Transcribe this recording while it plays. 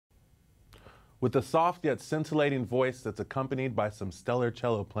With a soft yet scintillating voice that's accompanied by some stellar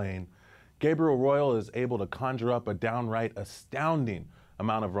cello playing, Gabriel Royal is able to conjure up a downright astounding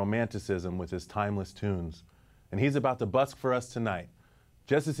amount of romanticism with his timeless tunes. And he's about to busk for us tonight,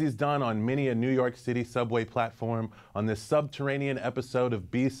 just as he's done on many a New York City subway platform on this subterranean episode of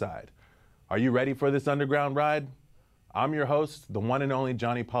B-Side. Are you ready for this underground ride? I'm your host, the one and only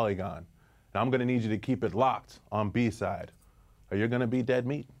Johnny Polygon, and I'm gonna need you to keep it locked on B-Side, or you're gonna be dead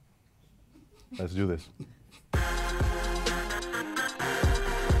meat. Let's do this.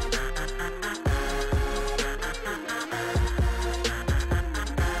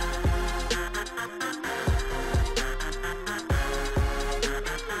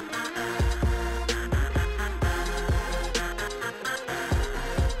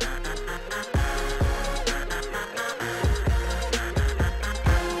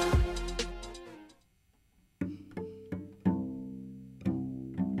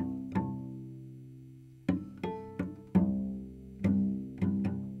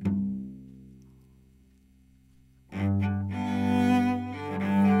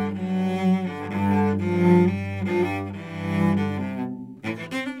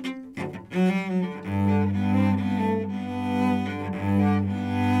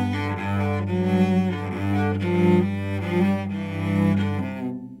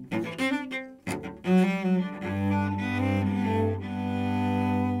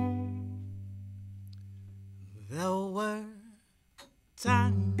 There were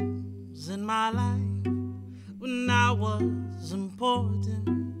times in my life when I was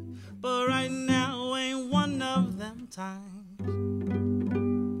important, but right now ain't one of them times.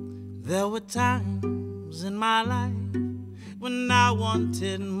 There were times in my life when I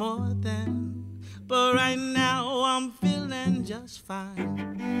wanted more than, but right now I'm feeling just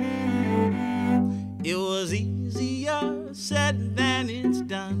fine. It was easier said than it's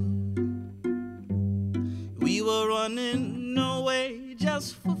done. We were running away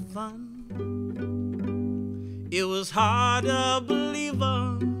just for fun. It was hard to believe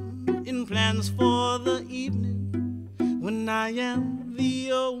in plans for the evening when I am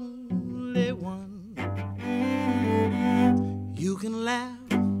the only one. You can laugh,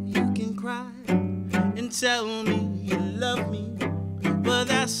 you can cry, and tell me you love me, but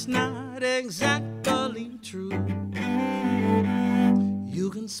that's not exactly true. You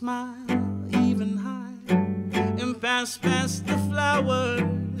can smile, even hide, and pass the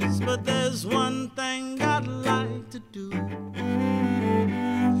flowers, but there's one thing I'd like to do.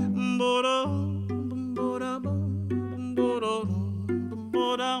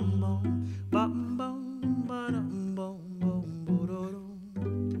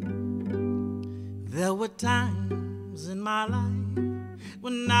 There were times in my life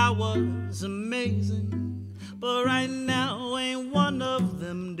when I was amazing, but right now ain't one of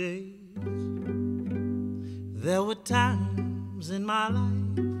them days. There were times in my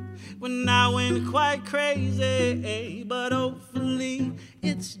life when I went quite crazy, but hopefully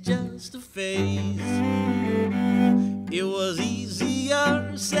it's just a phase. It was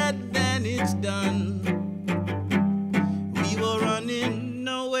easier said than it's done. We were running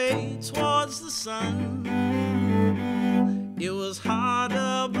away towards the sun. It was hard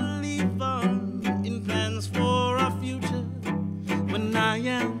to believe in plans for our future when I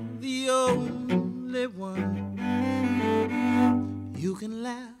am the only one. You can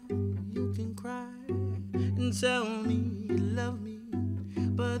laugh, you can cry, and tell me you love me,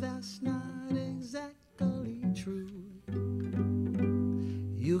 but that's not exactly true.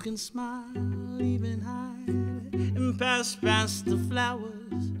 You can smile, even hide, and pass the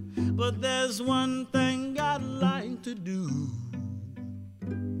flowers, but there's one thing I'd like to do.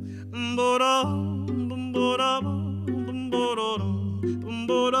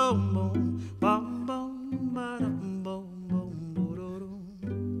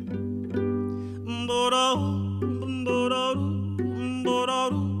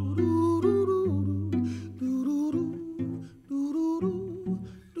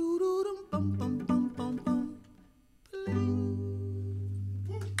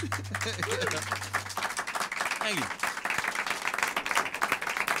 Thank you.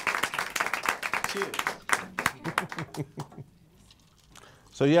 Cheers.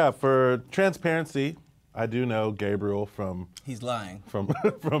 So yeah, for transparency, I do know Gabriel from He's lying. from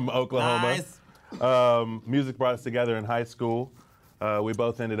Oklahoma. Lies. Music brought us together in high school. We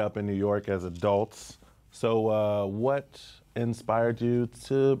both ended up in New York as adults. So what inspired you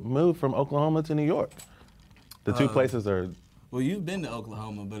to move from Oklahoma to New York? The two places are... Well, you've been to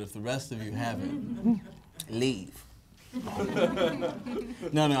Oklahoma, but if the rest of you haven't, leave.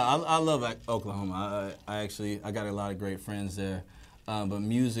 No, I love Oklahoma. I got a lot of great friends there. but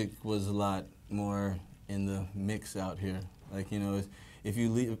music was a lot more in the mix out here. Like, you know, if you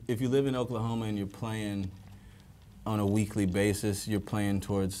live in Oklahoma and you're playing on a weekly basis, you're playing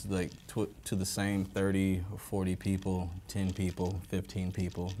towards like to the same 30 or 40 people, 10 people, 15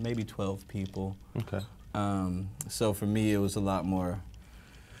 people, maybe 12 people. Okay. So for me, it was a lot more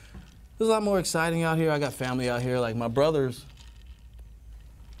exciting out here. I got family out here. Like my brother's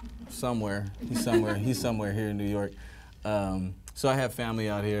somewhere. He's somewhere here in New York. So I have family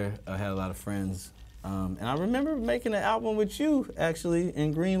out here. I had a lot of friends. And I remember making an album with you, actually,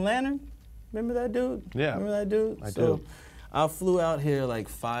 in Green Lantern. Remember that dude? Yeah. Remember that dude? I do. I flew out here like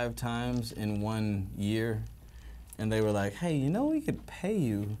 5 times in 1 year. And they were like, hey, you know we could pay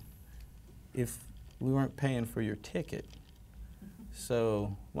you if we weren't paying for your ticket.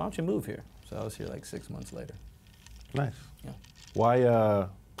 So why don't you move here? So I was here like 6 months later. Nice. Yeah.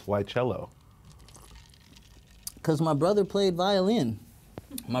 Why cello? Because my brother played violin.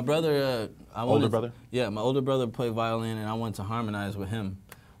 My brother, Older brother? Yeah, my older brother played violin, and I wanted to harmonize with him.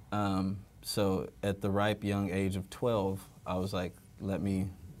 So at the ripe young age of 12, I was like, let me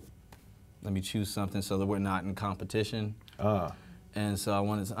choose something so that we're not in competition. And so I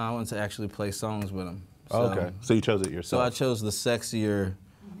wanted to actually play songs with him. So, okay, so you chose it yourself. So I chose the sexier,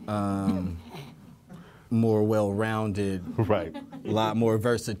 more well-rounded, right, a lot more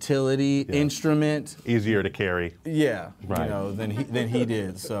versatility instrument. Easier to carry. Yeah, right. You know, than he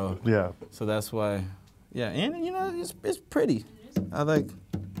did. So yeah. So that's why, yeah, and you know, it's pretty. I like.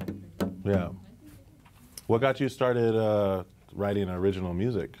 Yeah. What got you started writing original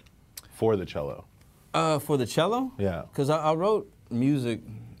music for the cello? For the cello? Yeah. Because I wrote music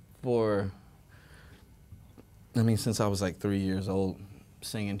for, since I was like 3 years old,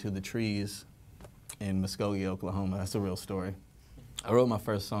 singing to the trees in Muskogee, Oklahoma. That's a real story. I wrote my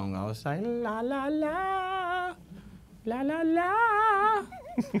first song. I was like, la, la, la, la, la, la.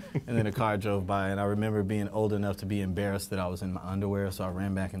 And then a car drove by, and I remember being old enough to be embarrassed that I was in my underwear, so I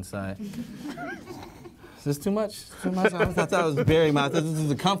ran back inside. Is this too much? Too much? I thought I was burying my. This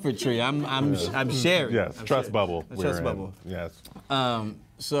is a comfort tree. I'm sharing. Yes, trust bubble. Trust bubble. Yes.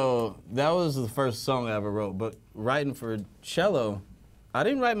 So that was the first song I ever wrote. But writing for cello, I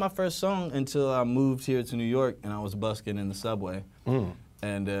didn't write my first song until I moved here to New York, and I was busking in the subway.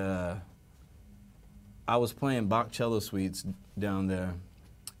 And I was playing Bach cello suites down there.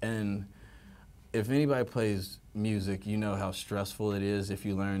 And if anybody plays music, you know how stressful it is if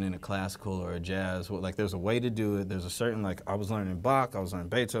you learn in a classical or a jazz. Well, like, there's a way to do it. There's a certain, like, I was learning Bach, I was learning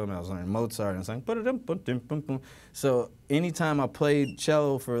Beethoven, I was learning Mozart, and it's like, so anytime I played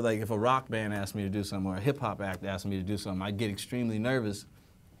cello for, like, if a rock band asked me to do something or a hip-hop act asked me to do something, I'd get extremely nervous.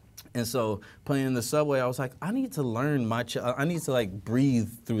 And so playing in the subway, I was like, I need to learn my cello. I need to, like, breathe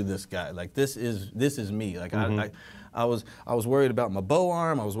through this guy. Like, this is me. Like, I was worried about my bow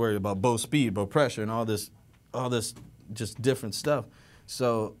arm. I was worried about bow speed, bow pressure, and all this just different stuff.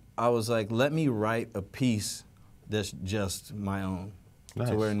 So I was like, let me write a piece that's just my own. Nice.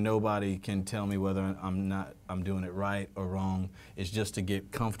 To where nobody can tell me whether I'm doing it right or wrong. It's just to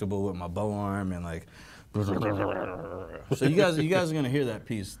get comfortable with my bow arm and like. So you guys are gonna hear that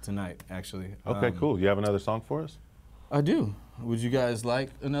piece tonight, actually. Okay, cool. You have another song for us? I do. Would you guys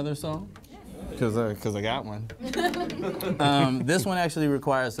like another song? Because I got one. This one actually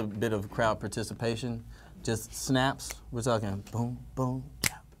requires a bit of crowd participation. Just snaps. We're talking boom, boom,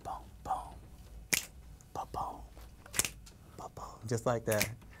 yeah, boom, boom, boom, boom, boom, boom, just like that.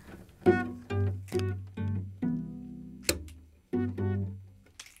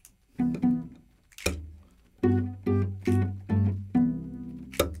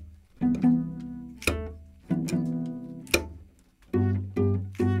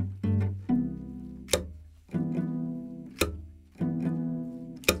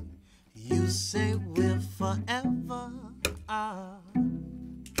 You say we're forever,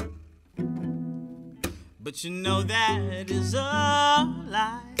 but you know that is a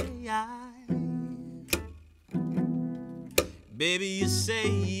lie. Baby, you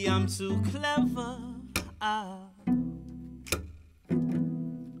say I'm too clever,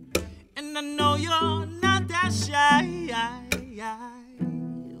 and I know you're not that shy.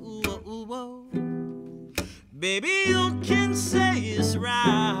 Ooh, ooh, ooh. Baby, you can say it's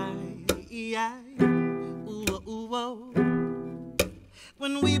right. Ooh, ooh, ooh.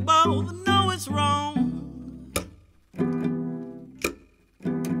 When we both know it's wrong,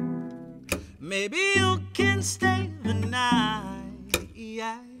 maybe you can stay the night.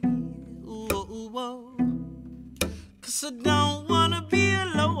 Ooh, ooh, ooh. 'Cause I don't wanna be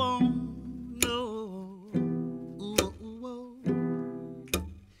alone. No. Ooh, ooh, ooh.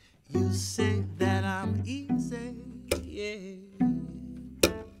 You say that I'm easy, yeah.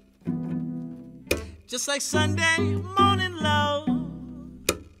 just like Sunday morning love.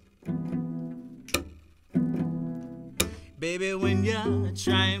 Baby, when you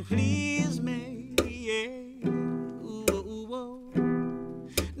try and please me, yeah. Ooh, ooh, ooh.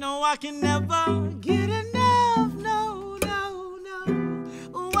 No, I can never get enough, no, no, no.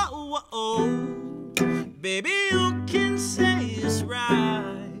 Ooh, ooh, ooh, ooh. Baby, you can say it's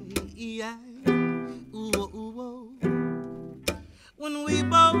right, yeah. Ooh, ooh, ooh. When we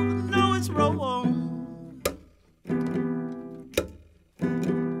both know it's wrong.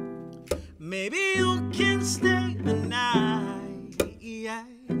 Maybe you can stay the night, yeah.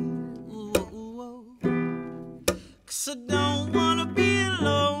 Ooh, ooh, ooh. 'Cause I don't wanna be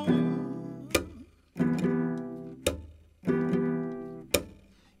alone.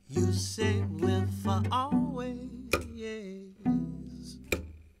 You say we're for always,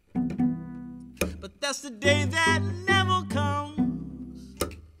 but that's the day that never comes.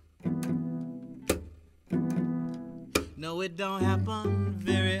 No, it don't happen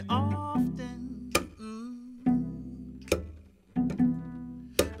very often.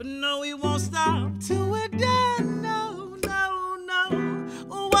 But no, we won't stop till we're done. No, no, no.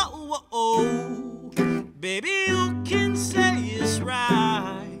 Oh, oh, oh, oh. Baby, you can say it's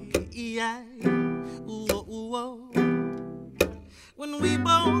right. Yeah. Ooh, oh, ooh, oh. When we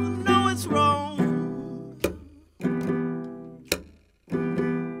both know it's wrong.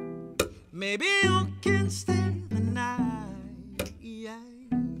 Maybe you can stay the night, yeah.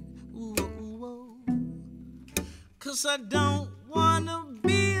 Ooh, ooh, ooh. 'Cause I don't wanna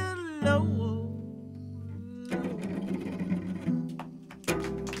be alone.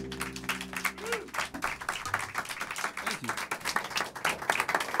 Thank you.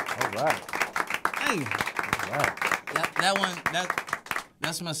 All right. Hey. All right. That one,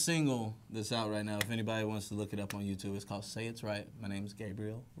 that's my single that's out right now. If anybody wants to look it up on YouTube, it's called Say It's Right. My name is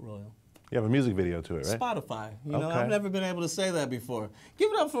Gabriel Royal. You have a music video to it, right? Spotify. You know, Okay. I've never been able to say that before.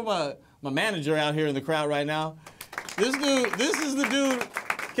 Give it up for my manager out here in the crowd right now. This is the dude.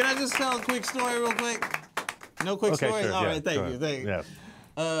 Can I just tell a quick story real quick? No quick story? Sure, All yeah, right, thank you. Yes.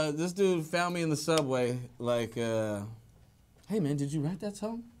 This dude found me in the subway, like, hey man, did you write that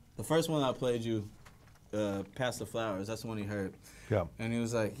song? The first one I played you, Pass the Flowers, that's the one he heard. Yeah. And he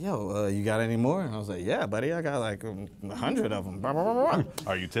was like, yo, you got any more? And I was like, yeah, buddy, I got like 100 of them. Blah, blah, blah, blah.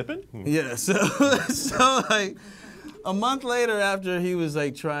 Are you tipping? Yeah, so like a month later after he was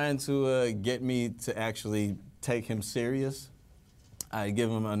like trying to get me to actually take him serious, I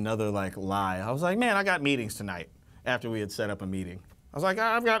give him another like lie. I was like, man, I got meetings tonight after we had set up a meeting. I was like,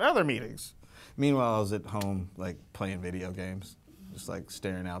 I've got other meetings. Meanwhile, I was at home like playing video games, just like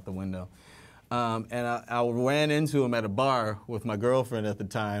staring out the window. And I ran into him at a bar with my girlfriend at the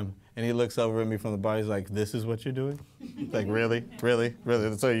time, and he looks over at me from the bar. He's like, this is what you're doing? Like, really? Really?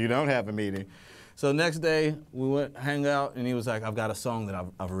 Really? So you don't have a meeting? So next day, we went hang out, and he was like, I've got a song that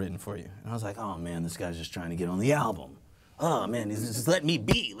I've written for you. And I was like, oh, man, this guy's just trying to get on the album. Oh, man, he's just let me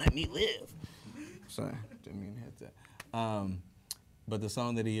be, let me live. Sorry, didn't mean to hit that. But the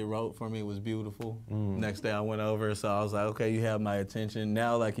song that he wrote for me was beautiful. Next day I went over, so I was like, okay, you have my attention.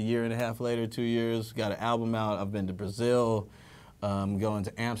 Now, like a year and a half later, 2 years, got an album out. I've been to Brazil, going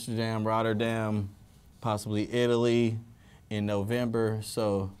to Amsterdam, Rotterdam, possibly Italy in November.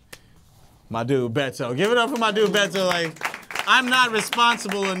 So my dude Beto, give it up for my dude Beto. Like, I'm not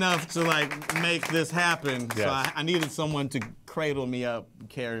responsible enough to like make this happen. Yes. So I needed someone to cradle me up,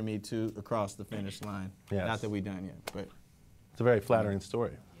 carry me across the finish line. Yes. Not that we done yet, but. It's a very flattering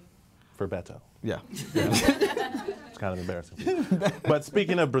story for Beto. Yeah. It's kind of embarrassing. But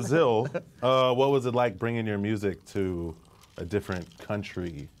speaking of Brazil, what was it like bringing your music to a different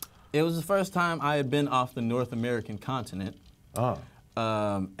country? It was the first time I had been off the North American continent. Oh.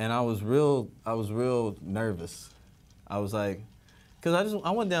 And I was real nervous. I was like, because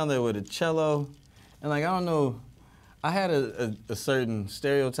I went down there with a cello, and like, I don't know, I had a certain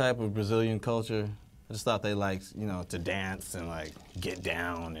stereotype of Brazilian culture. I just thought they liked, you know, to dance and like get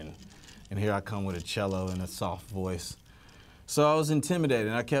down, and here I come with a cello and a soft voice. So I was intimidated,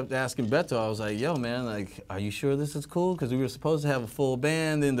 and I kept asking Beto, I was like, yo man, like, are you sure this is cool? Because we were supposed to have a full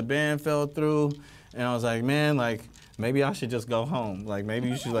band, then the band fell through, and I was like, man, like, maybe I should just go home. Like, maybe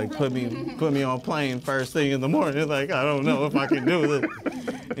you should like put me on a plane first thing in the morning. Like, I don't know if I can do this.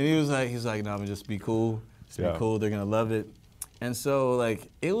 And he was like, no, just be cool. Just be cool, they're gonna love it. And so, like,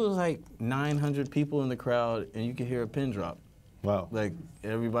 it was like 900 people in the crowd, and you could hear a pin drop. Wow. Like,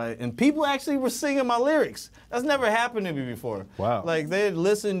 everybody, and people actually were singing my lyrics. That's never happened to me before. Wow. Like, they had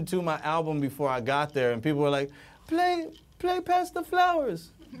listened to my album before I got there, and people were like, play Pass the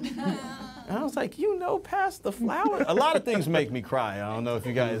Flowers. And I was like, you know, past the flower. A lot of things make me cry. I don't know if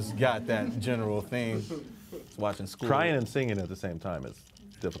you guys got that general thing. Just watching school. Crying and singing at the same time is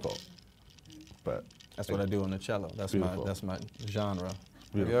difficult, but that's what I do on the cello. That's my genre.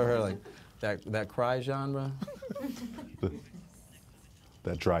 Beautiful. Have you ever heard like that cry genre?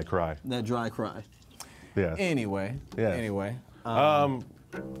 That dry cry. That dry cry. Yeah. Anyway. Yeah. Anyway.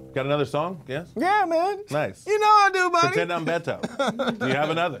 Got another song? Yes? Yeah, man. Nice. You know I do, buddy. Pretend I'm Beto. Do you have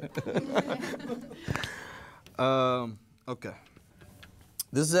another? Okay.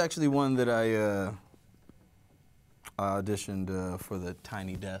 This is actually one that I auditioned for the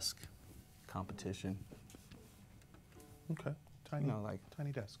Tiny Desk competition. Okay. Tiny, you know, like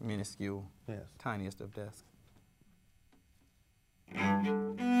tiny desk. Minuscule. Yes. Tiniest of desks.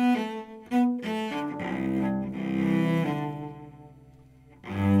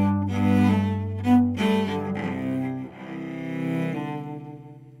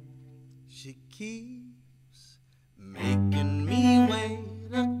 She keeps making me wait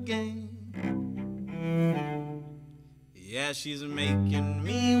again. Yeah, she's making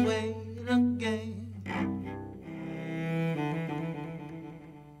me wait again.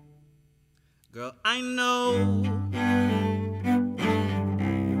 Girl, I know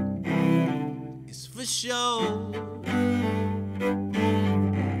it's for sure.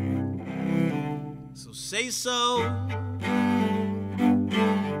 So say so,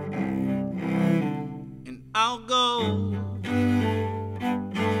 and I'll go.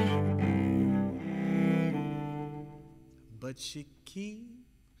 But she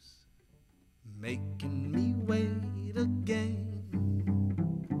keeps making me wait again.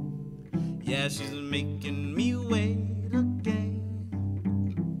 Yeah, she's making me wait again.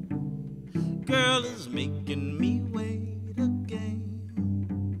 Girl is making me wait again.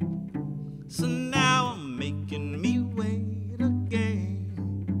 So now I'm making me wait again.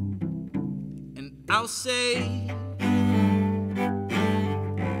 And I'll say,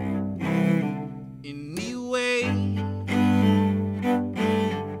 anyway,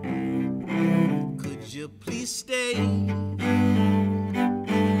 could you please stay?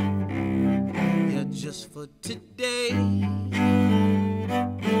 Just for today.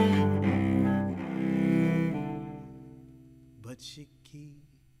 But she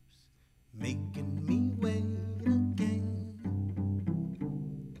keeps making me wait again.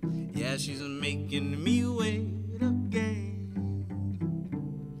 Yeah, she's making me wait again.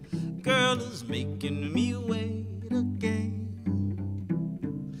 Girl is making me wait again.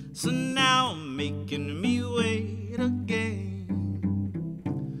 So now I'm making me wait again.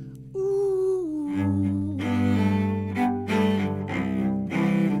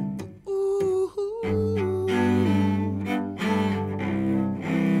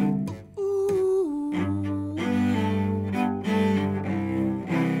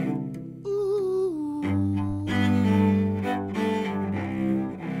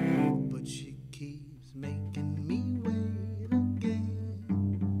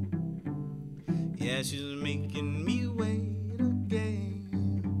 Yeah, she's making me wait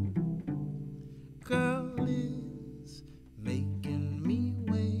again. Girl is making me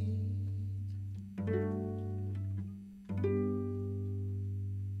wait.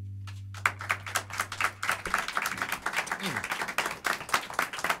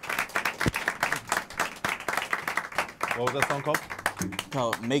 What was that song called?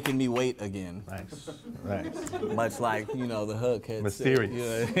 Called Making Me Wait Again. Nice, nice. Much like, you know, the hook had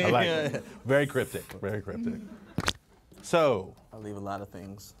Mysterious. said, yeah. I like it. Very cryptic, very cryptic. So. I leave a lot of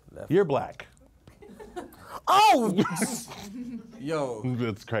things left. You're black. Oh! Yo.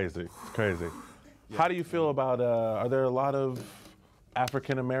 It's crazy, it's crazy. Yeah. How do you feel about, are there a lot of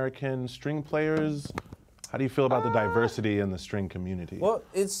African-American string players? How do you feel about the diversity in the string community? Well,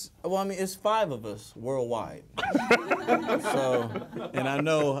 it's 5 of us worldwide. So, and I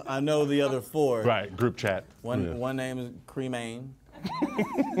know the other 4. Right, group chat. One name is Cremain.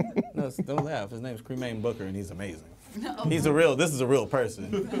 No, don't laugh. His name is Cremain Booker, and he's amazing. No. This is a real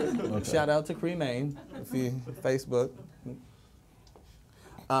person. Okay. Shout out to Cremain, if you Facebook.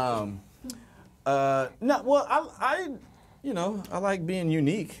 No, well, I like being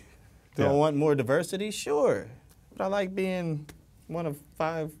unique. Do I want more diversity? Sure, but I like being one of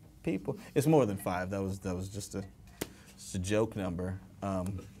 5 people. It's more than 5. That was just a joke number. A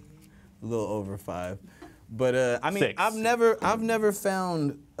little over 5, but I mean, 6. I've never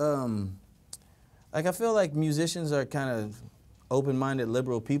found like I feel like musicians are kind of open-minded,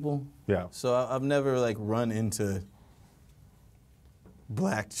 liberal people. Yeah. So I've never like run into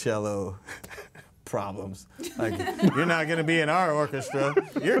black cello problems. Like, you're not gonna be in our orchestra.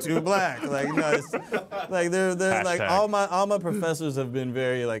 You're too black. Like, no, it's, like they're like all my professors have been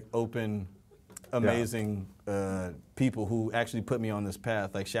very like open, amazing people who actually put me on this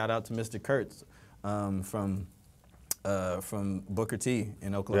path. Like, shout out to Mr. Kurtz from Booker T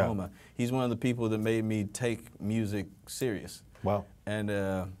in Oklahoma. Yeah. He's one of the people that made me take music serious. Wow. And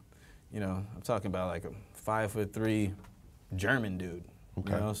you know, I'm talking about like a 5'3" German dude.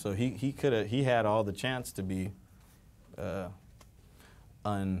 Okay. You know, so he had all the chance to be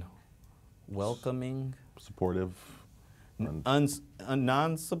unwelcoming, supportive,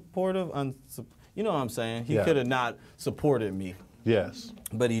 non-supportive. You know what I'm saying? He could have not supported me. Yes.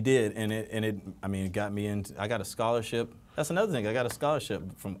 But he did, and it I mean, it got me into. I got a scholarship. That's another thing. I got a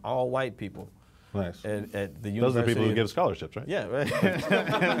scholarship from all white people. Nice. At the University. Those are the people who give scholarships, right? Yeah, right.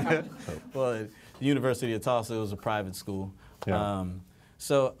 Well, at the University of Tulsa, it was a private school. Yeah.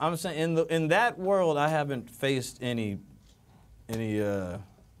 So I'm saying in that world, I haven't faced any.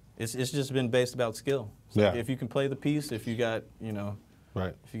 It's just been based about skill. So if you can play the piece, if you got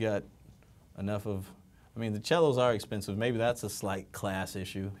if you got enough of. I mean, the cellos are expensive. Maybe that's a slight class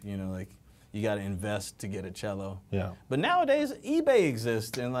issue. You know, like you got to invest to get a cello. Yeah. But nowadays, eBay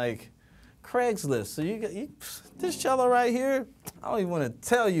exists and like Craigslist. So you got this cello right here. I don't even want to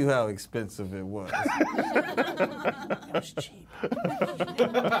tell you how expensive it was. It was cheap.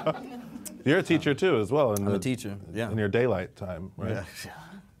 You're a teacher too, as well. I'm a teacher. Yeah. In your daylight time, right?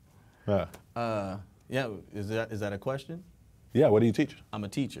 Yeah. Yeah. Is that a question? Yeah. What do you teach? I'm a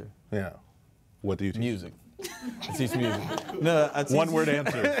teacher. Yeah. What do you teach? Music. I teach music. No, I teach one-word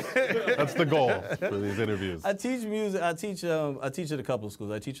answers. That's the goal for these interviews. I teach music. I teach at a couple of schools.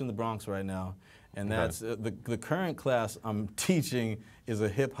 I teach in the Bronx right now, and that's the current class I'm teaching is a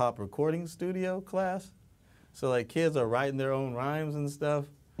hip hop recording studio class. So like kids are writing their own rhymes and stuff.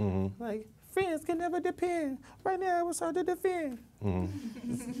 Mm-hmm. Like friends can never depend. Right now it's hard to defend.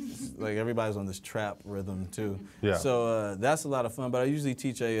 Mm-hmm. Like everybody's on this trap rhythm too. Yeah. So that's a lot of fun. But I usually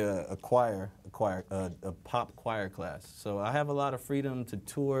teach a pop choir class. So I have a lot of freedom to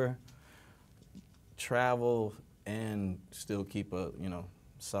tour, travel, and still keep a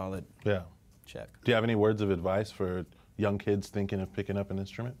solid check. Do you have any words of advice for young kids thinking of picking up an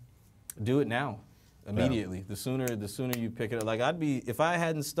instrument? Do it now. Immediately. Yeah. The sooner you pick it up. Like if I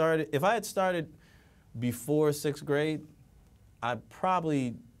had started before 6th grade, I'd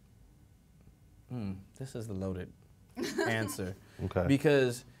probably this is the loaded answer. Okay.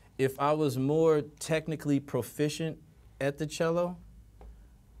 Because if I was more technically proficient at the cello,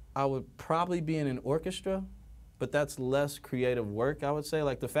 I would probably be in an orchestra, but that's less creative work, I would say.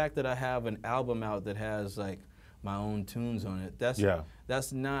 Like the fact that I have an album out that has like my own tunes on it,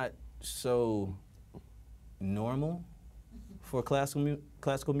 that's not so normal for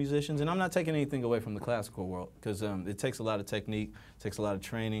classical musicians. And I'm not taking anything away from the classical world, because it takes a lot of technique, takes a lot of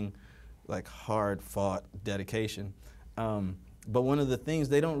training, like hard-fought dedication. But one of the things,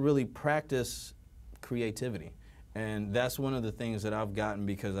 they don't really practice creativity. And that's one of the things that I've gotten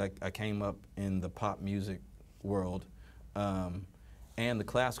because I came up in the pop music world and the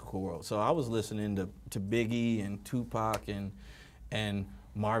classical world. So I was listening to Biggie and Tupac and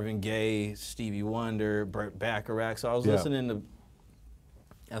Marvin Gaye, Stevie Wonder, Burt Bacharach. So I was listening to,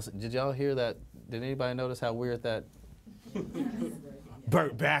 did y'all hear that? Did anybody notice how weird that?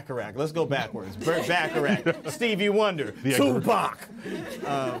 Burt Bacharach. Let's go backwards. Burt Bacharach, Stevie Wonder, Tupac.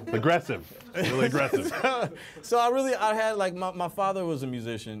 Aggressive, really aggressive. So I had like, my father was a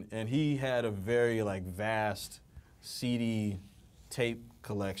musician, and he had a very like vast CD tape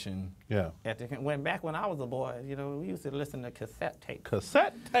collection. Yeah. Back when I was a boy, we used to listen to cassette tapes.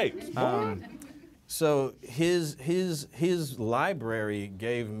 Cassette tapes. So his library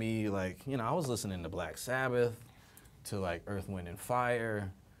gave me like, I was listening to Black Sabbath, to like Earth, Wind and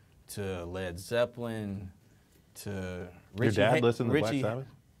Fire, to Led Zeppelin, to Richie. Your dad listened to Black Sabbath?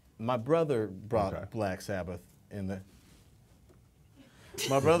 My brother brought Black Sabbath in the.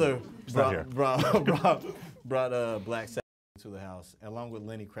 My brother brought Black Sabbath to the house along with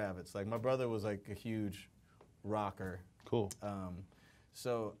Lenny Kravitz. Like my brother was like a huge rocker. Cool.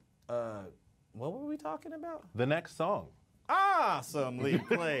 So what were we talking about? The next song. Awesomely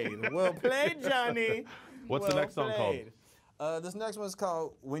played. Well played, Johnny. What's the next song called? This next one's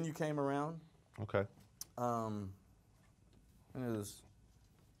called When You Came Around. Okay. It's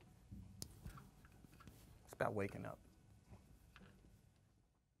about waking up.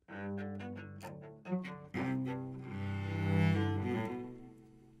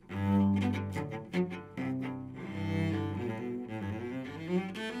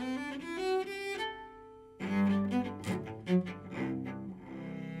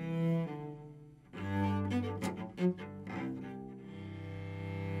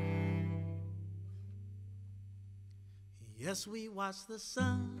 Yes, we watched the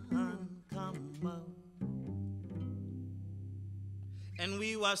sun come up, and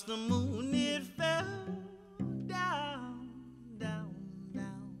we watched the moon, it fell down, down,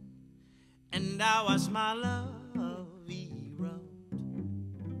 down, and I watched my love erupt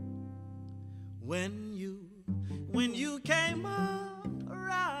when you came around.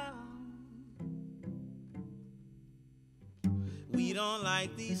 We don't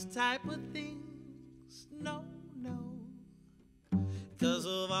like these type of things, no, no, 'cause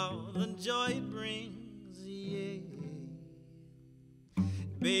of all the joy it brings, yeah.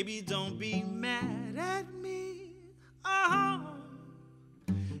 Baby, don't be mad at me,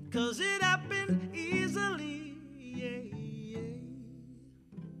 'cause it happened easily, yeah, yeah.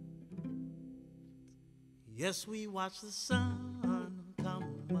 Yes, we watched the sun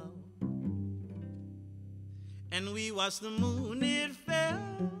come up, and we watched the moon, it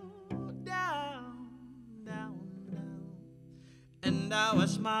fell down, down, down, and I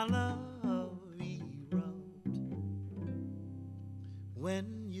watched my love erupt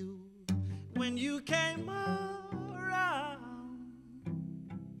when you came around.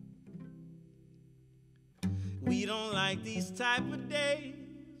 We don't like these type of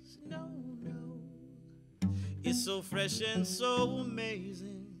days, no, no. It's so fresh and so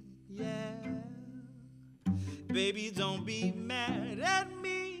amazing, yeah. Baby, don't be mad at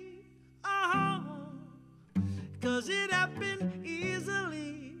me, 'cause it happened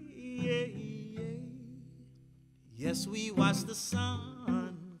easily, yeah, yeah. Yes, we watched the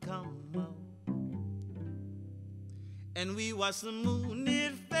sun come up, and we watched the moon,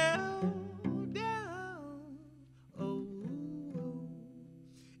 it fell down, oh, oh.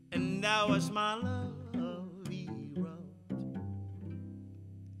 And I watched my love erupt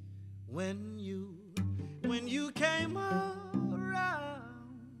when you came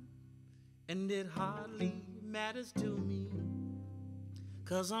around. And it hardly matters to me,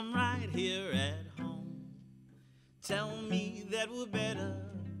 'cause I'm right here at home. Tell me that we're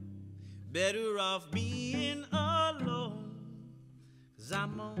better off being alone, 'cause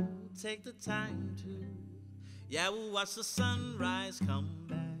I'm gonna take the time to, yeah, we'll watch the sunrise come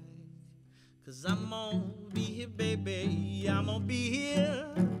back, 'cause I'm gonna be here, baby, I'm gonna be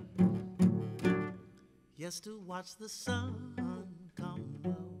here, yes, to watch the sun come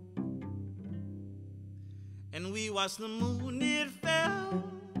up. And we watched the moon, it fell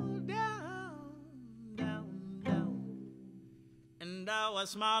down, down, down, and I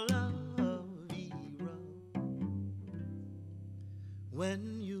watched my love erupt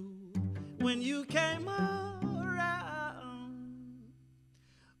when you came around.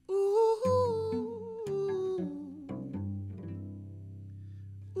 Ooh,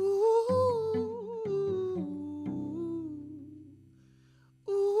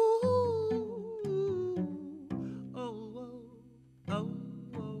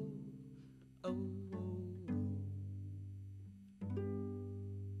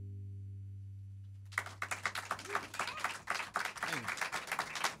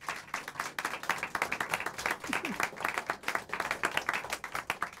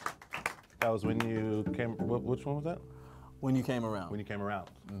 That was when you came, which one was that? When you came around. When you came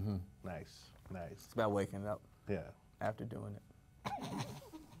around. Mm-hmm. Nice, nice. It's about waking up. Yeah. After doing it.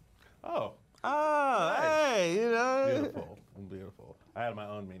 Oh. Oh, nice. Hey, you know. Beautiful, beautiful. I had my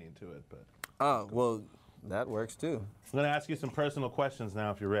own meaning to it, but. Oh, well, that works too. I'm gonna ask you some personal questions now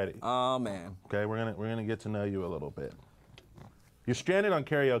if you're ready. Oh, man. Okay, we're gonna get to know you a little bit. You're stranded on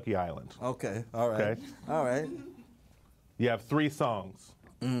Karaoke Island. Okay, all right. Okay. All right. You have 3 songs.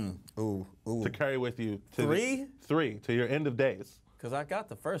 Ooh. To carry with you to 3? 3 to your end of days. Because I got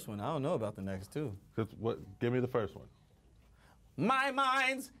the first one. I don't know about the next 2. Give me the first one. My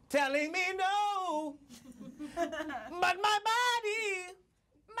mind's telling me no, but my body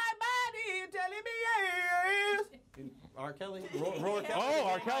telling me yes. R. Kelly? Roy Kelly? Oh,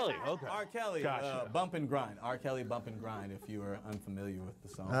 R. Kelly. Okay. R. Kelly, Gotcha. Bump and Grind. R. Kelly, Bump and Grind, if you are unfamiliar with the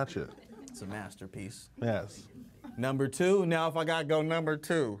song. Gotcha. It's a masterpiece. Yes. Number 2, now if I gotta go number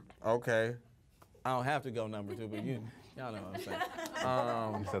 2, okay. I don't have to go number 2, but y'all know what I'm saying.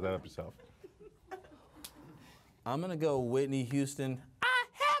 You set that up yourself. I'm gonna go Whitney Houston. I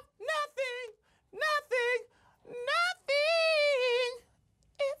have nothing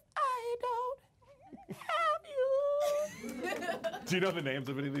if I don't have you. Do you know the names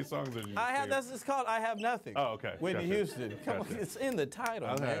of any of these songs? Or It's called I Have Nothing. Oh, okay. Whitney Gotcha. Houston. Come on, it's in the title,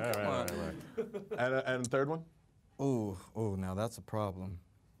 Okay, man. Come on. Right. And third one? Ooh, now that's a problem.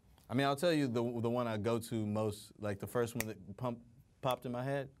 I mean, I'll tell you the one I go to most, like the first one that popped in my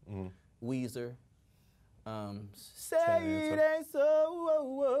head, Weezer. Say it ain't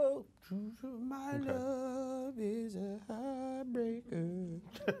so. My love is a heartbreaker.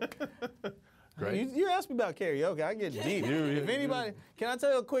 Great. You asked me about karaoke. I get deep. If anybody, can I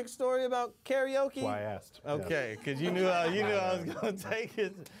tell you a quick story about karaoke? That's why I asked. Okay, because you knew I was gonna take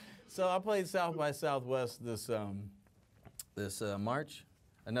it. So I played South by Southwest this March.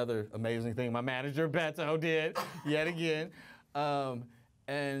 Another amazing thing my manager Beto did yet again.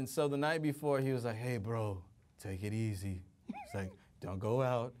 And so the night before, he was like, "Hey, bro, take it easy." It's like, "Don't go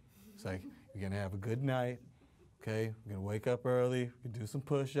out." It's like, "You're gonna have a good night, okay? We're gonna wake up early. We can do some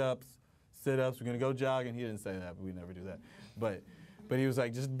push-ups, sit-ups. We're gonna go jogging." He didn't say that, but we never do that. But he was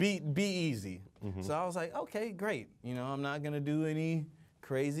like, "Just be easy." So I was like, "Okay, great. You know, I'm not gonna do any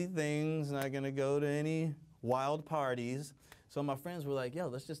crazy things. Not gonna go to any wild parties." So my friends were like, "Yo,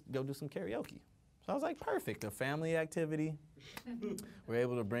 let's just go do some karaoke." So I was like, "Perfect, a family activity." We're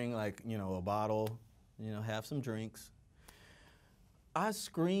able to bring like, you know, a bottle, you know, have some drinks. I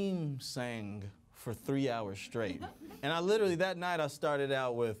sang for 3 hours straight. And I literally, that night I started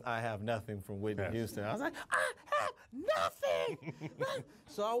out with "I Have Nothing" from Whitney Houston. I was like, "I have nothing."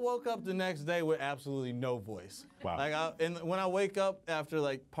 So I woke up the next day with absolutely no voice. Wow. Like and when I wake up after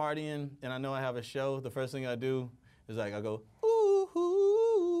like partying and I know I have a show, the first thing I do is like I go, "Ooh,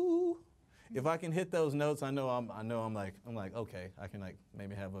 ooh." If I can hit those notes, I know I'm like okay, I can like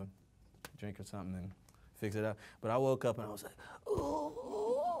maybe have a drink or something and fix it out. But I woke up and I was like, "Ooh."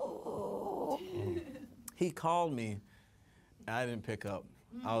 He called me. I didn't pick up.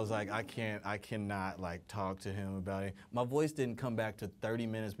 I was like, I cannot like talk to him about it. My voice didn't come back to 30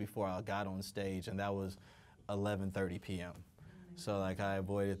 minutes before I got on stage, and that was 11:30 p.m. So like I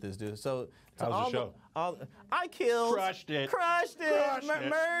avoided this dude. So how's the show? I killed, Crushed it,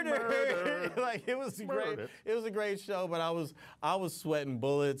 murdered. Like it was great. It was a great show, but I was sweating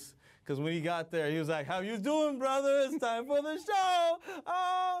bullets because when he got there, he was like, "How you doing, brother? It's time for the show."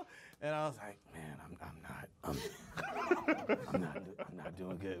 Oh, and I was like, "Man, I'm not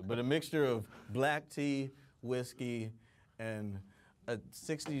doing good." But a mixture of black tea, whiskey, and a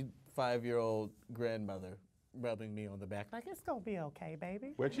 65-year-old grandmother rubbing me on the back, like, "It's gonna be okay,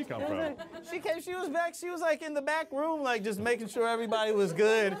 baby." Where'd she come from? She was back. She was like in the back room, like just making sure everybody was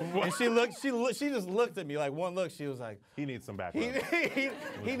good. And she just looked at me like one look. She was like, "He needs some backup.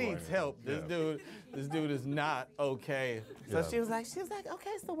 he needs help. This dude is not okay." So she was like,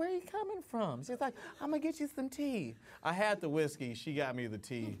 "Okay, so where are you coming from?" She was like, "I'm gonna get you some tea." I had the whiskey. She got me the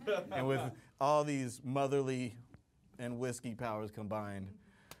tea, and with all these motherly and whiskey powers combined,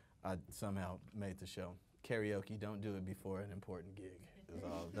 I somehow made the show. Karaoke, don't do it before an important gig.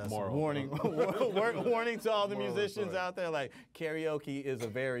 That's Moral. warning to all the musicians out there. Like, karaoke is a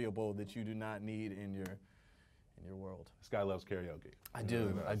variable that you do not need in your world. This guy loves karaoke. I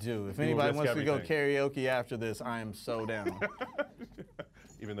do. If will anybody risk wants to go everything. karaoke after this, I am so down.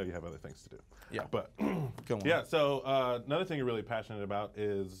 Even though you have other things to do. Yeah. But Go on. yeah, so another thing you're really passionate about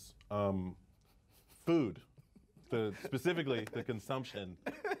is food. Specifically the consumption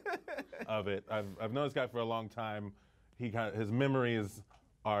of it. I've known this guy for a long time. His memories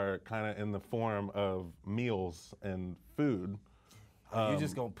are kind of in the form of meals and food. You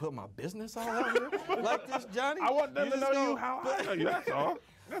just gonna put my business all out here like this, Johnny? I want them to just know you gonna how I know you. That's all.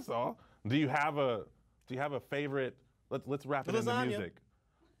 That's all. Do you have a favorite? Let's wrap it into Lasagna. music.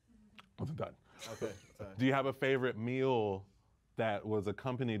 I'm done. Okay. Sorry. Do you have a favorite meal that was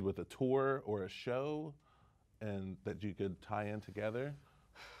accompanied with a tour or a show, and that you could tie in together?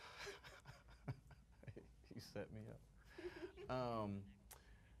 You set me up.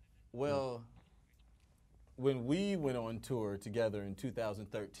 Well, when we went on tour together in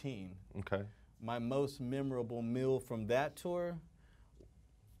 2013, Okay. my most memorable meal from that tour,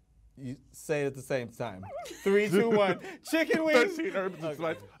 you say it at the same time. 3, 2, 1. Chicken wings. 13 herbs and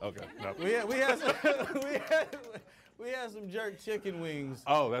spices. Okay. No. We had some jerk chicken wings.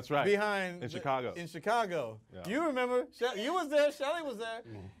 Oh, that's right. Behind in Chicago. In Chicago. Yeah. You remember? You was there. Shelly was there.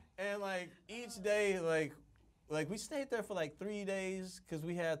 And like each day, like we stayed there for like 3 days because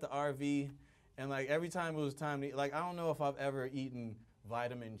we had the RV, and like every time it was time to eat, like I don't know if I've ever eaten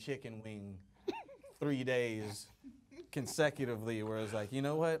vitamin chicken wing 3 days consecutively, where it's like, you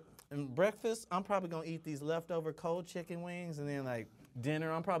know what? And breakfast, I'm probably gonna eat these leftover cold chicken wings, and then like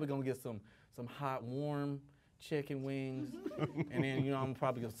dinner, I'm probably gonna get some hot warm chicken wings, and then I'm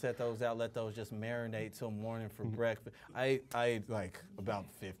probably gonna set those out, let those just marinate till morning for breakfast. I ate like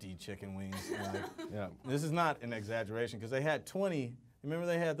about 50 chicken wings. And like, Yeah. this is not an exaggeration because they had 20. Remember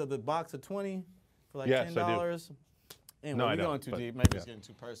they had the box of 20 for like Yes, I do. $10. Anyway, No, I we're don't, going too but deep. Maybe it's yeah. getting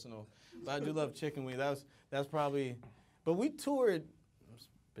too personal. But I do love chicken wings. That's probably. But we toured. I'm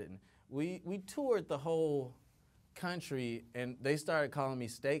spitting. we toured the whole country, and they started calling me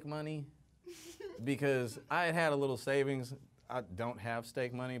steak money because I had a little savings. I don't have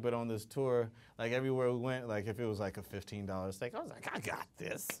steak money, but on this tour, like everywhere we went, like if it was like a $15 steak, I was like, I got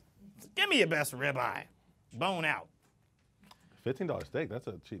this. Give me your best ribeye, bone out. $15 steak, that's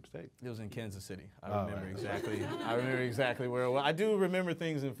a cheap steak. It was in Kansas City. I remember exactly. I remember exactly where it was. I do remember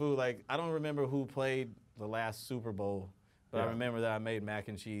things in food. Like I don't remember who played the last Super Bowl, but I remember that I made mac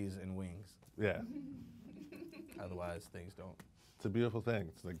and cheese and wings. Yeah. Otherwise, things don't. It's a beautiful thing.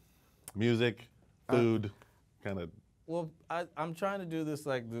 It's like music, food, kind of. Well, I'm trying to do this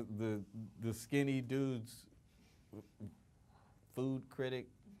like the skinny dudes food critic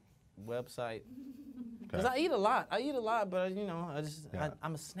website. Because I eat a lot. But you know,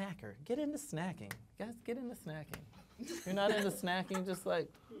 I'm a snacker. Get into snacking. Guys, get into snacking. If you're not into snacking, just like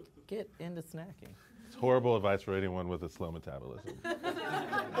get into snacking. It's horrible advice for anyone with a slow metabolism.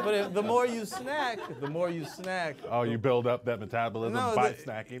 But the more you snack, the more you snack. Oh, you build up that metabolism by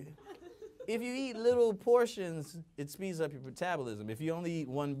snacking? If you eat little portions, it speeds up your metabolism. If you only eat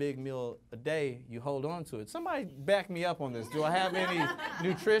one big meal a day, you hold on to it. Somebody back me up on this. Do I have any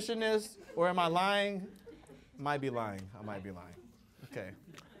nutritionists, or am I lying? Might be lying. I might be lying. Okay.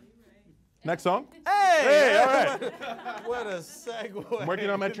 Next song? Hey! All right. What a segue. I'm working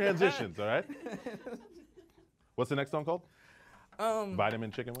on my transitions, all right? What's the next song called?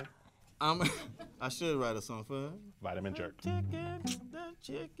 Vitamin Chicken Wing? I should write a song for him. Vitamin Jerk.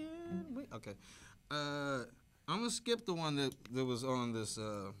 Chicken wing. Okay. I'm going to skip the one that was on this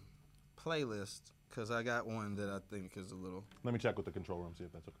playlist because I got one that I think is a little. Let me check with the control room, see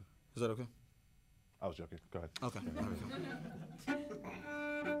if that's okay. Is that okay? I was joking. Go ahead. Okay. There we go.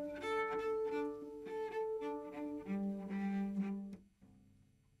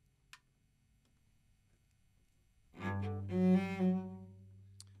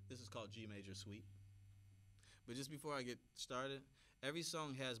 This is called G major suite. But just before I get started, every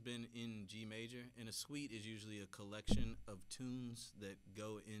song has been in G major, and a suite is usually a collection of tunes that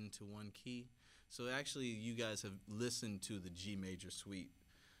go into one key. So actually, you guys have listened to the G major suite,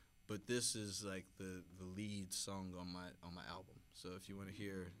 but this is like the lead song on my album. So if you want to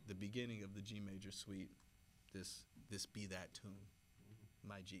hear the beginning of the G major suite, this be that tune,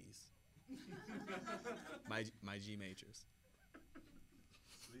 my G's, my G majors.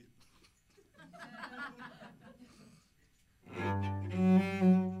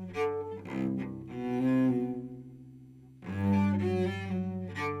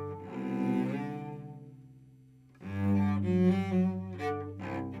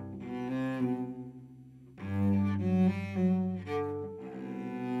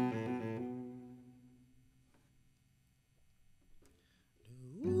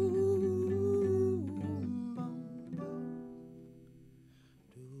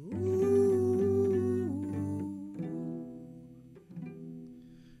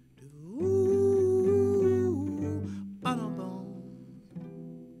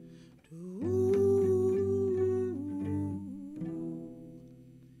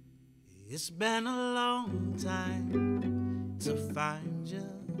 It's been a long time to find you.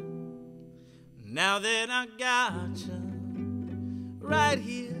 Now that I got you right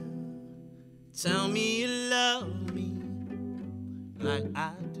here, tell me you love me like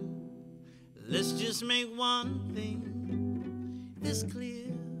I do. Let's just make one thing this clear.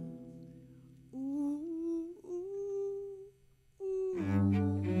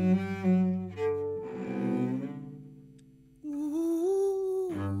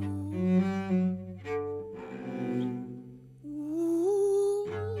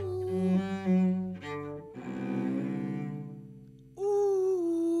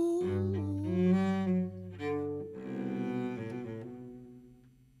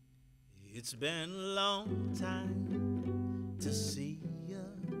 It's been a long time to see you.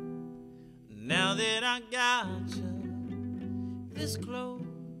 Now that I got you this close,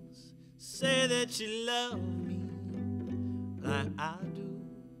 say that you love me like I do.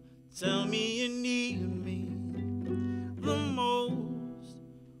 Tell me you need me the most.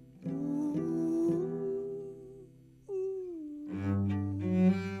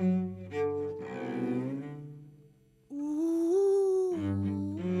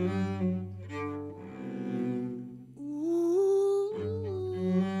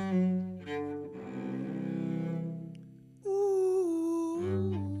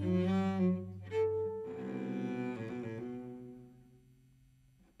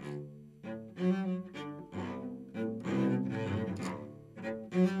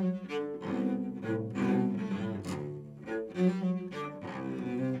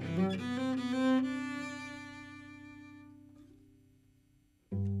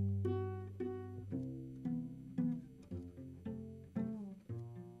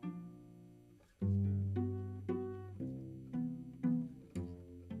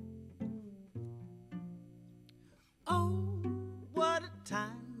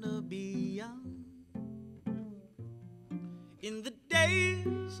 to be young. In the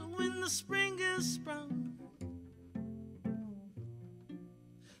days when the spring is sprung,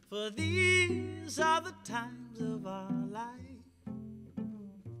 for these are the times of our life.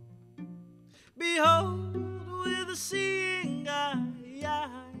 Behold, with a seeing eye,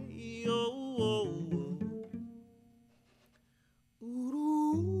 oh, oh, oh.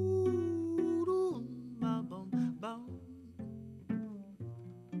 Ooh, ba bum bum.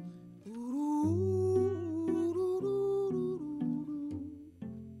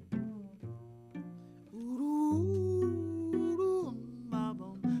 Ooh, ba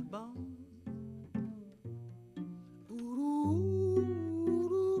bum bum.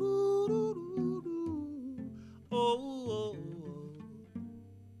 Oh,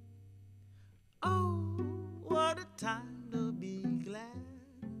 oh, what a time to be glad.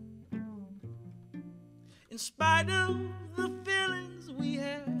 In spite of the feelings we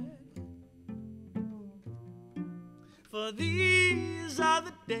had, for these are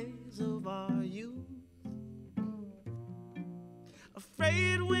the days of our youth.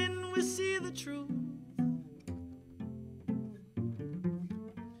 Afraid when we see the truth.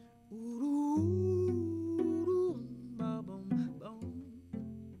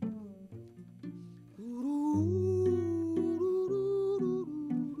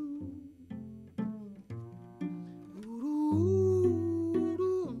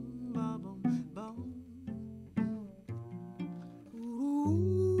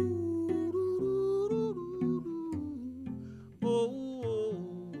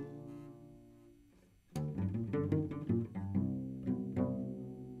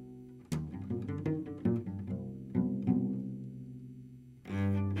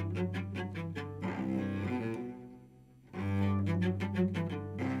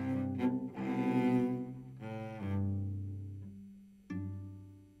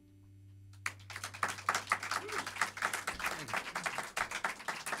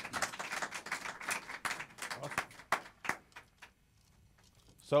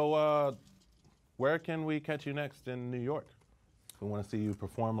 So, where can we catch you next in New York? We want to see you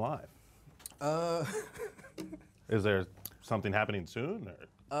perform live. Is there something happening soon?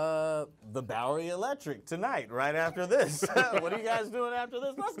 Or? The Bowery Electric tonight, right after this. What are you guys doing after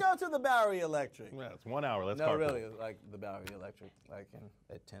this? Let's go to the Bowery Electric. Yeah, it's 1 hour. Let's No, carpool. really, like the Bowery Electric, like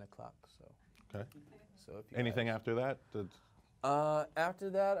at 10 o'clock. So. Okay. So if you Anything guys, after that? after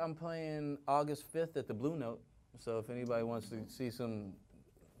that, I'm playing August 5th at the Blue Note. So if anybody wants to see some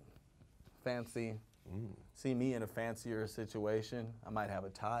fancy, see me in a fancier situation, I might have a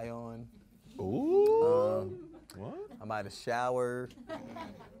tie on. Ooh. What? I might have showered.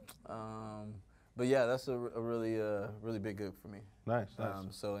 But yeah, that's a really big gig for me. Nice, nice.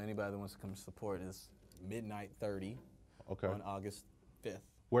 So anybody that wants to come support is midnight 30 Okay. on August 5th.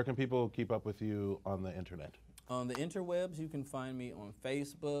 Where can people keep up with you on the internet? On the interwebs, you can find me on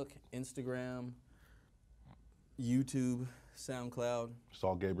Facebook, Instagram, YouTube, SoundCloud.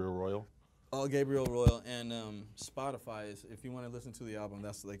 Saul Gabriel Royal. All Gabriel Royal, and Spotify is, if you want to listen to the album,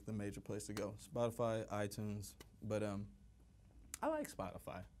 that's like the major place to go. Spotify, iTunes, but I like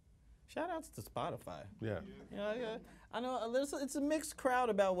Spotify. Shout outs to Spotify. Yeah. Yeah. I know it's a mixed crowd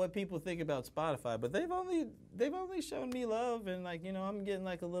about what people think about Spotify, but they've only shown me love, and like, you know, I'm getting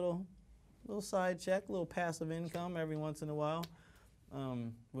like a little side check, a little passive income every once in a while,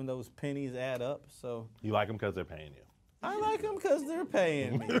 when those pennies add up. So You like them because they're paying you. I like them because they're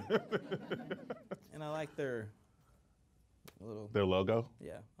paying me, and I like their little. Their logo?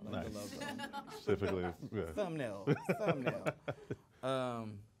 Yeah, I like Nice. the logo. Specifically. Yeah. Thumbnail.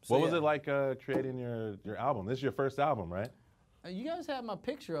 What was it like creating your album? This is your first album, right? You guys have my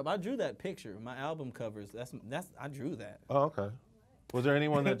picture up. I drew that picture. My album covers. I drew that. Oh, okay. Was there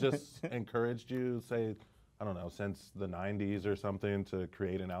anyone that just encouraged you, say, I don't know, since the 90s or something, to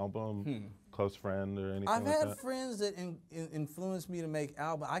create an album? Close friend or anything I've like had that? friends that influenced me to make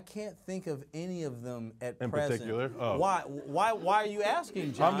albums. I can't think of any of them at In present. particular? Oh. Why are you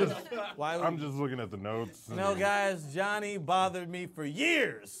asking, John? I'm just looking at the notes. No, guys, Johnny bothered me for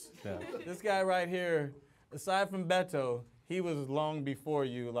years. Yeah. This guy right here, aside from Beto, he was long before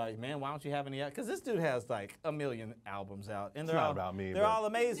you. Like, man, why don't you have any? Because this dude has like 1 million albums out, and they're not all about me, They're but- all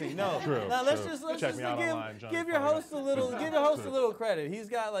amazing. No, True, now let's true. just Check me out online, Johnny give your host a little Polygon. a little credit. He's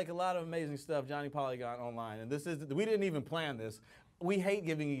got like a lot of amazing stuff. Johnny Polygon online, and we didn't even plan this. We hate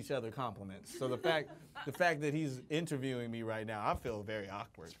giving each other compliments. So the fact that he's interviewing me right now, I feel very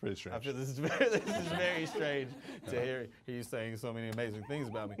awkward. It's pretty strange. I feel this is very strange to hear you saying so many amazing things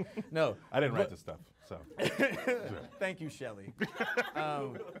about me. No, I didn't write this stuff, so. Thank you, Shelley.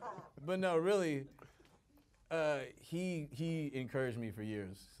 But no, really, He encouraged me for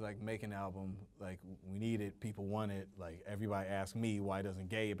years. It's like, make an album. Like, we need it. People want it. Like, everybody asked me, why doesn't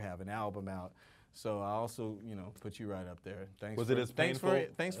Gabe have an album out? So I also, you know, put you right up there. Thanks. Was it as painful?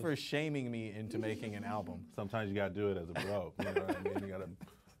 Thanks for shaming me into making an album. Sometimes you gotta do it as a bro. You know what I mean? You gotta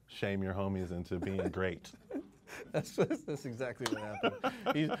shame your homies into being great. That's exactly what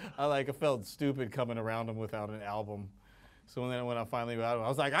happened. I felt stupid coming around him without an album. So then when I finally got him, I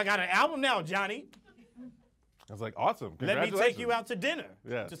was like, I got an album now, Johnny. I was like, awesome. Let me take you out to dinner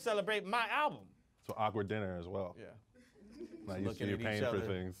Yeah. to celebrate my album. So awkward dinner as well. Yeah. Not used to Looking you at paying each for other.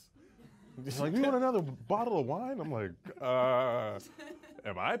 things. He's like, you want another bottle of wine? I'm like,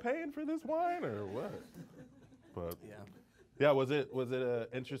 am I paying for this wine or what? But yeah, was it an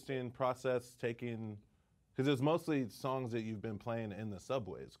interesting process taking? Because it's mostly songs that you've been playing in the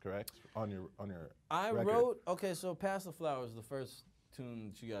subways, correct? On your I record. wrote, okay, so Pass the Flowers, the first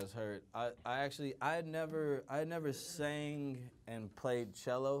tune that you guys heard. I had never sang and played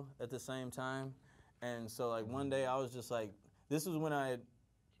cello at the same time. And so like one day I was just like, this is when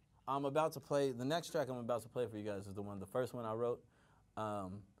I'm about to play, the next track I'm about to play for you guys is the first one I wrote.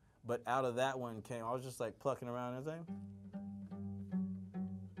 But out of that one came, I was just like plucking around and everything.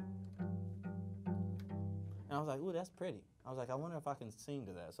 And I was like, ooh, that's pretty. I was like, I wonder if I can sing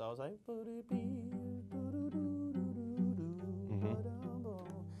to that. So I was like,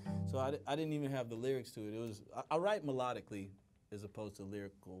 so I didn't even have the lyrics to it. It was, I write melodically as opposed to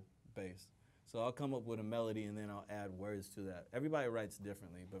lyrical based. So I'll come up with a melody and then I'll add words to that. Everybody writes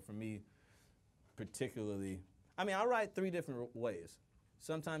differently, but for me particularly, I mean, I write 3 different ways.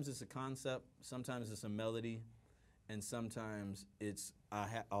 Sometimes it's a concept, sometimes it's a melody, and sometimes it's,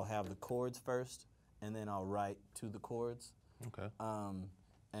 I'll have the chords first, and then I'll write to the chords. Okay.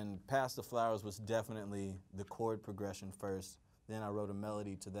 And Pass the Flowers was definitely the chord progression first. Then I wrote a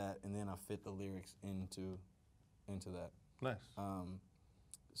melody to that, and then I fit the lyrics into that. Nice.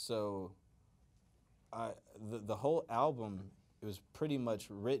 So the whole album, it was pretty much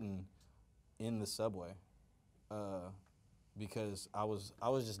written in the subway, because I was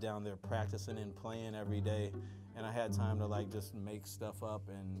just down there practicing and playing every day, and I had time to like just make stuff up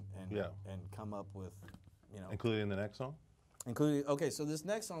and come up with, you know. Including the next song? Okay, so this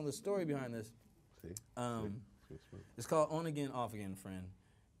next song, the story behind this, it's called On Again, Off Again, Friend.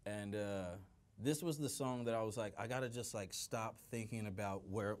 And this was the song that I was like, I gotta just like stop thinking about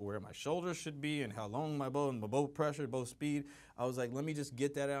where my shoulders should be and how long my bow and my bow pressure, bow speed. I was like, let me just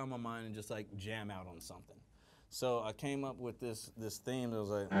get that out of my mind and just like jam out on something. So I came up with this theme that was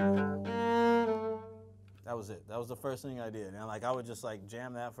like, that was it. That was the first thing I did. And like I would just like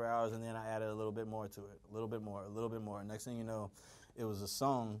jam that for hours, and then I added a little bit more to it, a little bit more, a little bit more. Next thing you know, it was a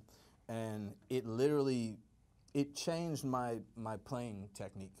song, and it literally, it changed my playing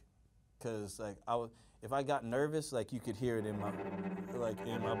technique. Cause like if I got nervous, like you could hear it in my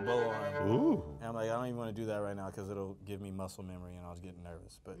bow arm. Ooh. And I'm like, I don't even want to do that right now because it'll give me muscle memory, and I was getting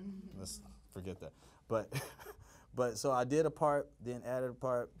nervous. But let's forget that. But so I did a part, then added a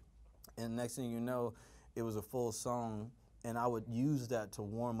part, and next thing you know, it was a full song, and I would use that to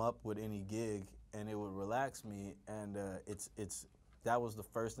warm up with any gig, and it would relax me. And that was the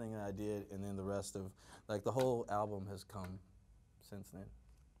first thing that I did, and then the rest of like the whole album has come since then.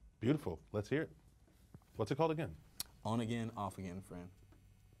 Beautiful. Let's hear it. What's it called again? On Again, Off Again, Friend.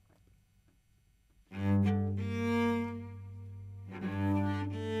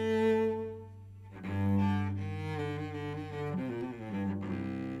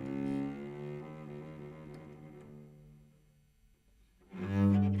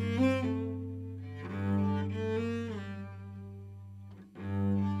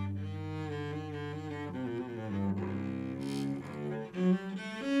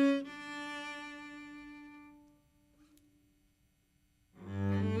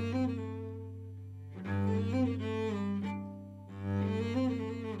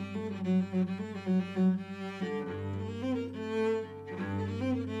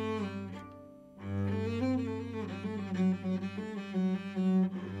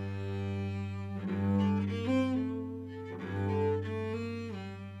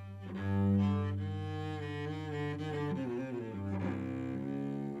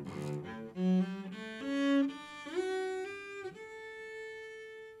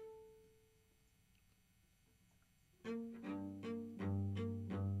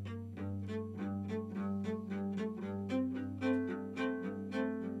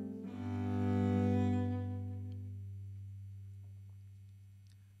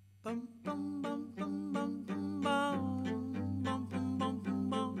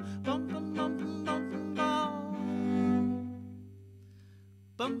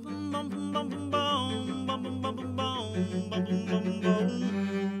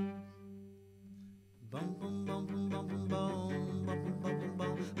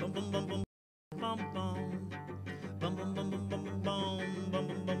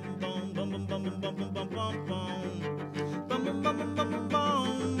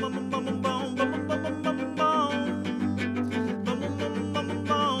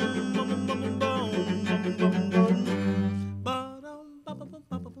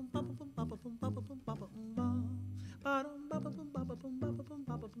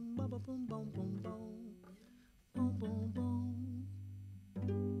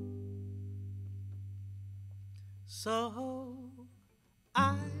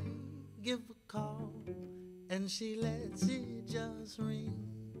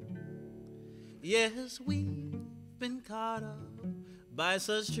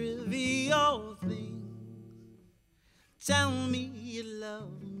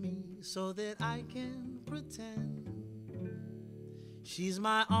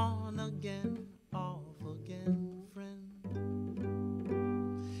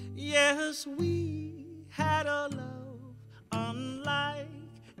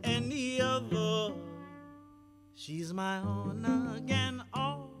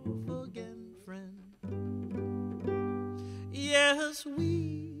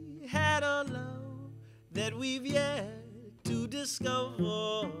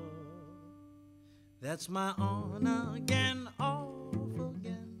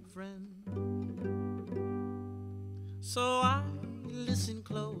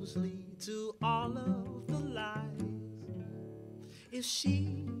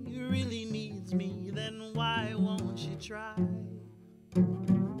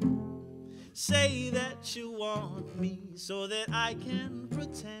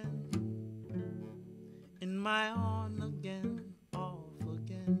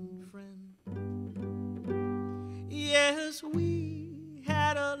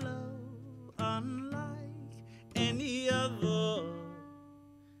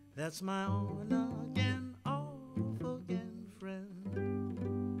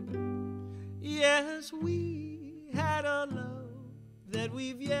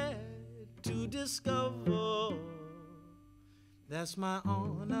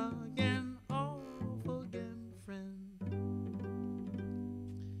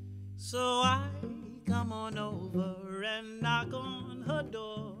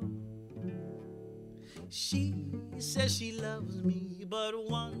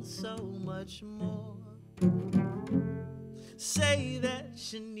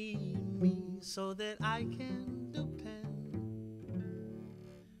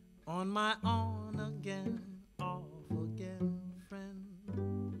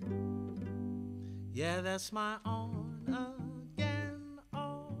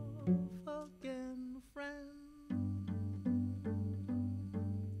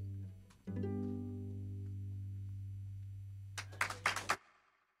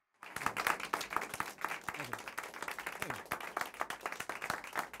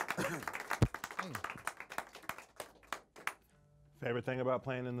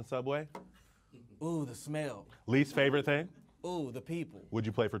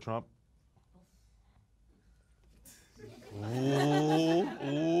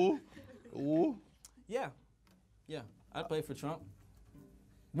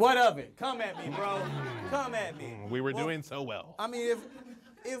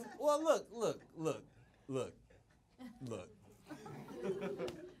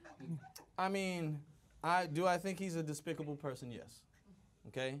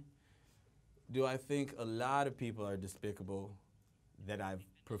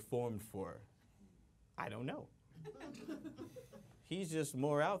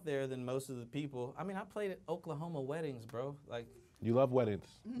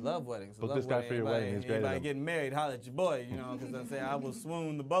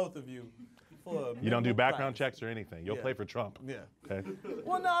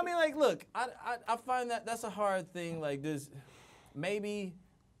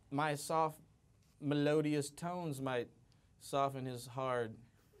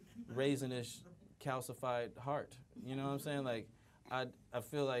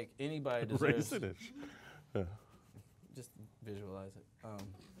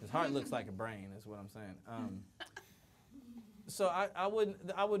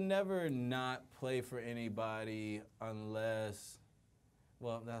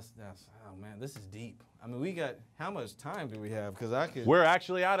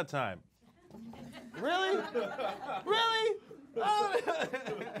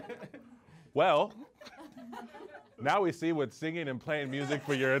 Now we see what singing and playing music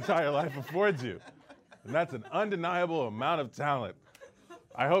for your entire life affords you. And that's an undeniable amount of talent.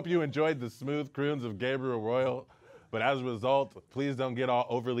 I hope you enjoyed the smooth croons of Gabriel Royal, but as a result, please don't get all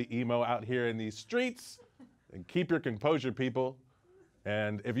overly emo out here in these streets, and keep your composure, people.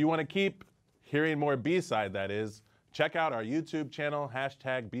 And if you want to keep hearing more B-side, that is, check out our YouTube channel,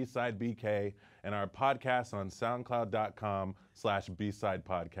 #BsideBK, and our podcast on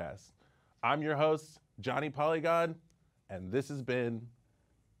soundcloud.com/BsidePodcast. I'm your host, Johnny Polygon, and this has been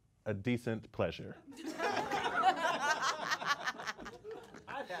a decent pleasure.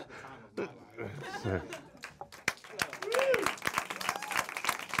 I've had the time of my life.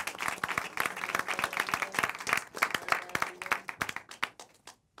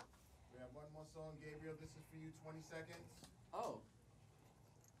 We have one more song, Gabriel. This is for you, 20 seconds. Oh,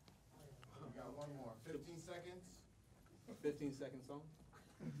 We got one more, 15 seconds. 15-second song.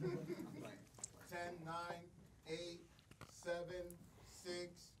 10, 9, 8, 7,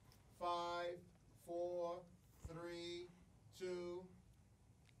 6, 5, 4, 3, 2.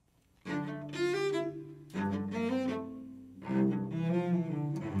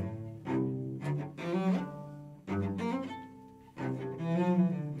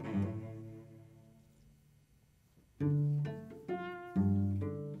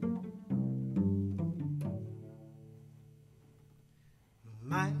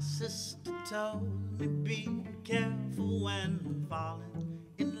 My sister told me be careful when falling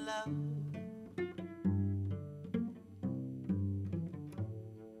in love.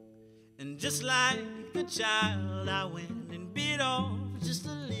 And just like a child, I went and bit off just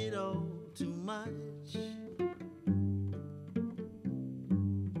a little too much.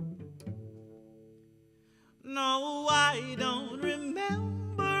 No, I don't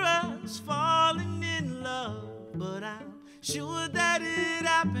remember us falling in love, but I'm sure that it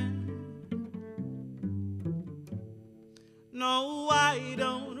happened. No, I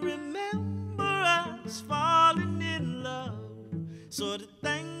don't remember us falling in love. So the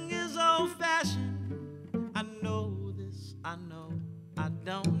thing is old fashioned. I know this, I know, I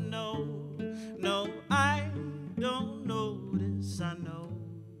don't know. No, I don't know this, I know.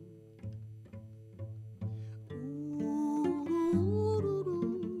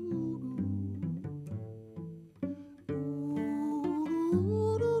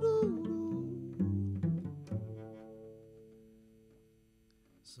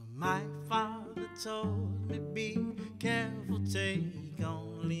 So my father told me be careful, take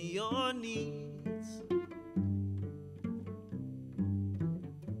only your needs.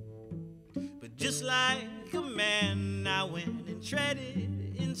 But just like a man, I went and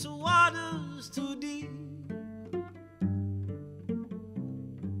treaded into waters too deep.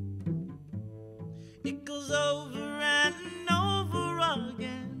 It goes over and over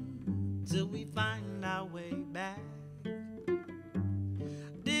again till we find our way back.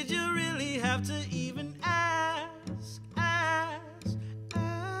 Did you really have to even ask?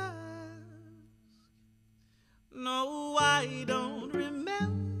 No, I don't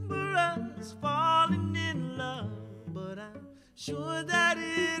remember us falling in love, but I'm sure that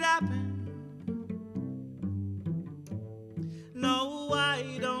it happened. No,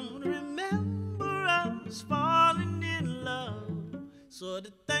 I don't remember us falling in love. So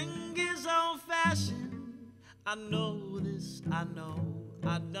the thing is old fashioned. I know this, I know,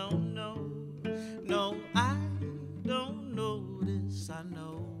 I don't know. No, I don't know this, I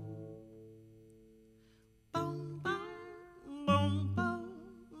know. Boom, boom, boom,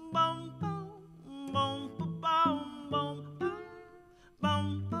 boom, boom, boom, boom, boom, boom,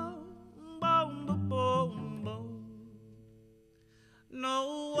 boom, boom, boom, boom, boom.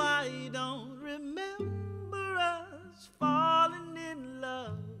 No, I don't remember us falling in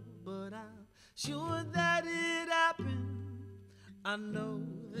love, but I'm sure that it happened. I know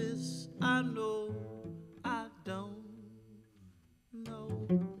this, I know, I don't know.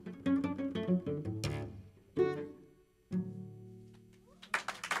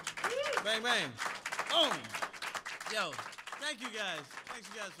 Bang, bang. Boom. Yo, thank you guys. Thanks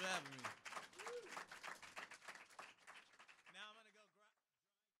you guys for having me.